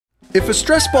If a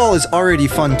stress ball is already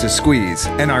fun to squeeze,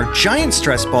 and our giant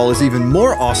stress ball is even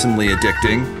more awesomely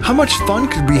addicting, how much fun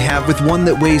could we have with one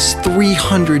that weighs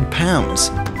 300 pounds?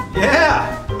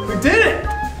 Yeah! We did it!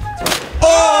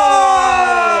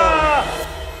 Oh!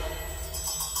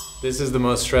 This is the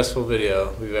most stressful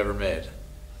video we've ever made.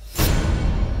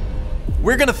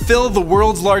 We're gonna fill the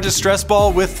world's largest stress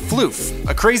ball with floof,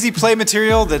 a crazy play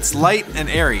material that's light and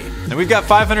airy. And we've got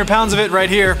 500 pounds of it right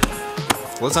here.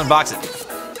 Let's unbox it.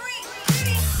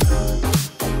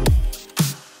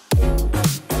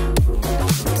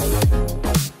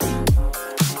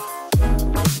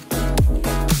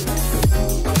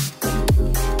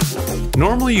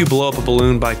 Normally you blow up a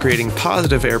balloon by creating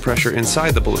positive air pressure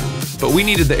inside the balloon, but we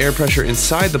needed the air pressure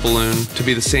inside the balloon to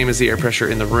be the same as the air pressure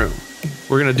in the room.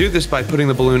 We're going to do this by putting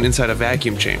the balloon inside a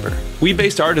vacuum chamber. We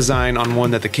based our design on one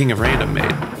that the King of Random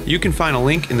made. You can find a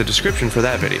link in the description for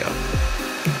that video.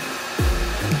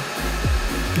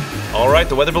 Alright,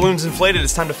 the weather balloon's inflated,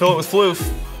 it's time to fill it with floof.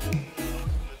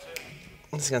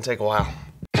 This is going to take a while.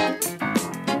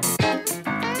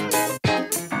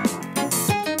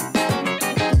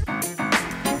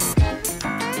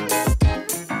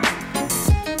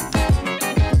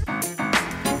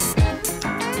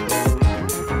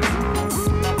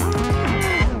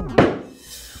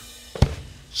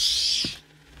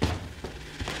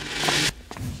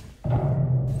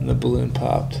 And the balloon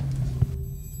popped.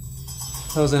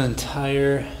 That was an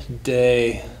entire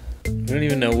day. We don't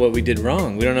even know what we did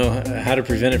wrong. We don't know how to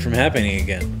prevent it from happening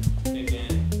again.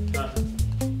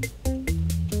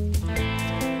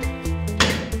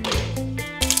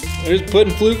 We're just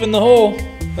putting floof in the hole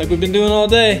like we've been doing all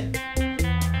day. Get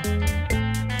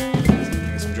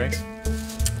some drinks?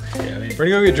 Yeah, we're gonna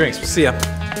go get drinks. We'll see ya.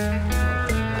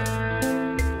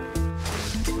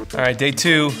 Alright, day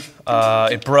 2,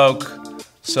 it broke.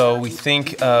 So we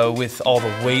think with all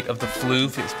the weight of the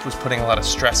floof, it was putting a lot of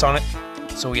stress on it.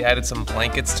 So we added some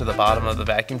blankets to the bottom of the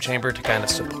vacuum chamber to kind of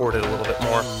support it a little bit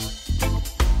more.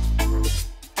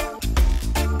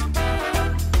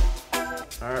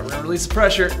 Alright, we're gonna release the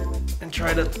pressure and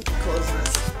try to close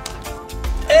this.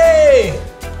 Hey!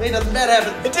 Hey, nothing bad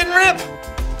happened. It didn't rip!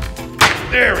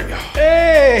 There we go.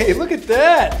 Hey, look at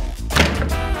that!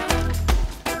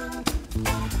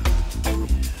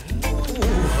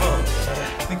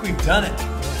 I think we've done it.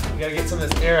 We gotta get some of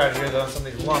this air out of here though, some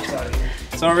of these lumps out of here.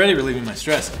 It's already relieving my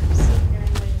stress.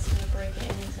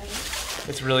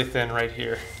 It's really thin right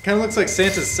here. Kind of looks like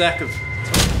Santa's sack of...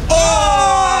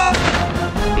 Oh!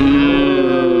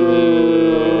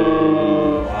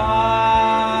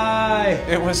 Why?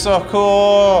 It was so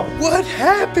cool. What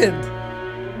happened?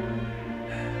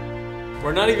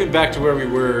 We're not even back to where we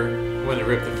were when it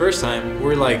ripped the first time.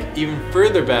 We're like even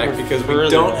further back because we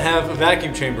don't have a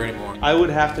vacuum chamber anymore. I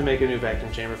would have to make a new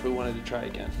vacuum chamber if we wanted to try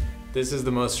again. This is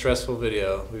the most stressful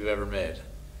video we've ever made.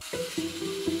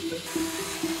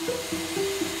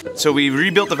 So we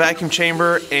rebuilt the vacuum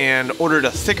chamber and ordered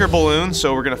a thicker balloon,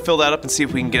 so we're gonna fill that up and see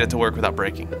if we can get it to work without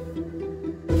breaking.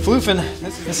 Floofing.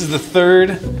 This is the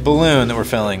third balloon that we're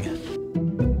filling.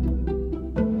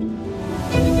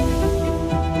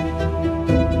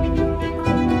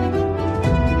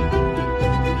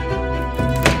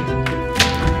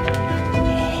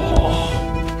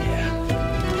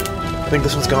 I think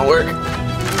this one's gonna work.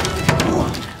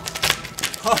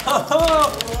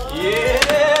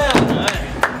 Yeah!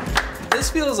 This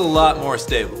feels a lot more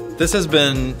stable. This has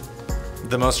been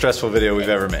the most stressful video we've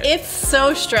ever made. It's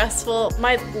so stressful.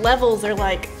 My levels are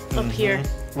like up here.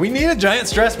 We need a giant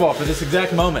stress ball for this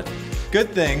exact moment.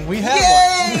 Good thing we have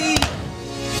one.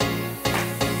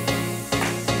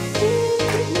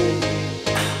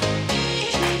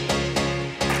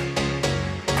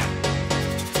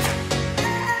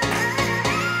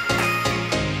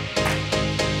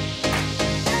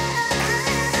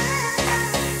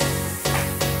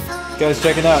 Guys,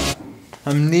 check it out.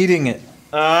 I'm kneading it.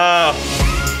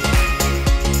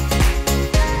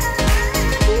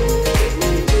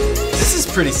 This is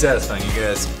pretty satisfying, you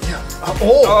guys. Yeah.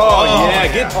 Yeah,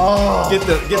 get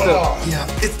the. Yeah,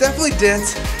 it's definitely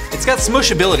dense. It's got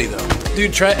smushability though.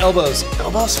 Dude, try elbows.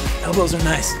 Elbows? Elbows are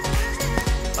nice.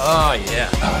 Oh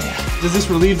yeah. Oh yeah. Does this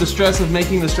relieve the stress of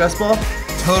making the stress ball?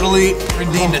 Totally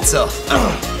redeemed itself.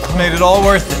 Made it all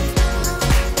worth it.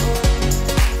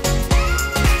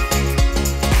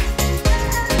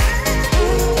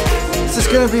 This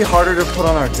is gonna be harder to put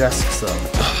on our desks though.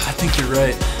 I think you're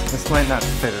right. This might not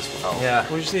fit as well. Yeah.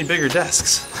 We just need bigger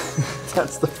desks.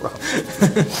 That's the problem.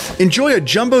 Enjoy a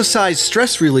jumbo-sized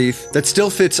stress relief that still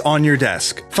fits on your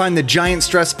desk. Find the giant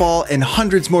stress ball and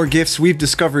hundreds more gifts we've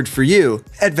discovered for you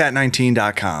at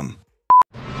vat19.com.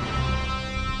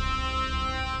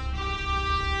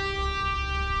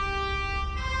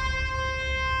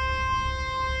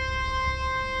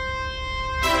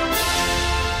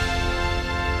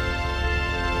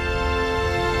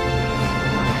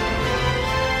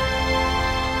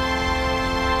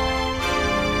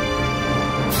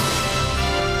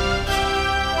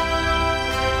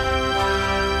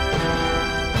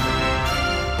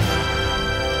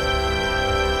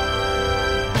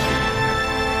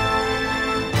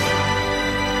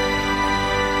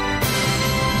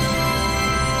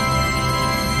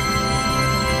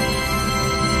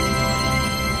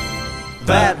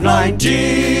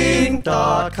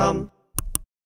 Liftoff19.com.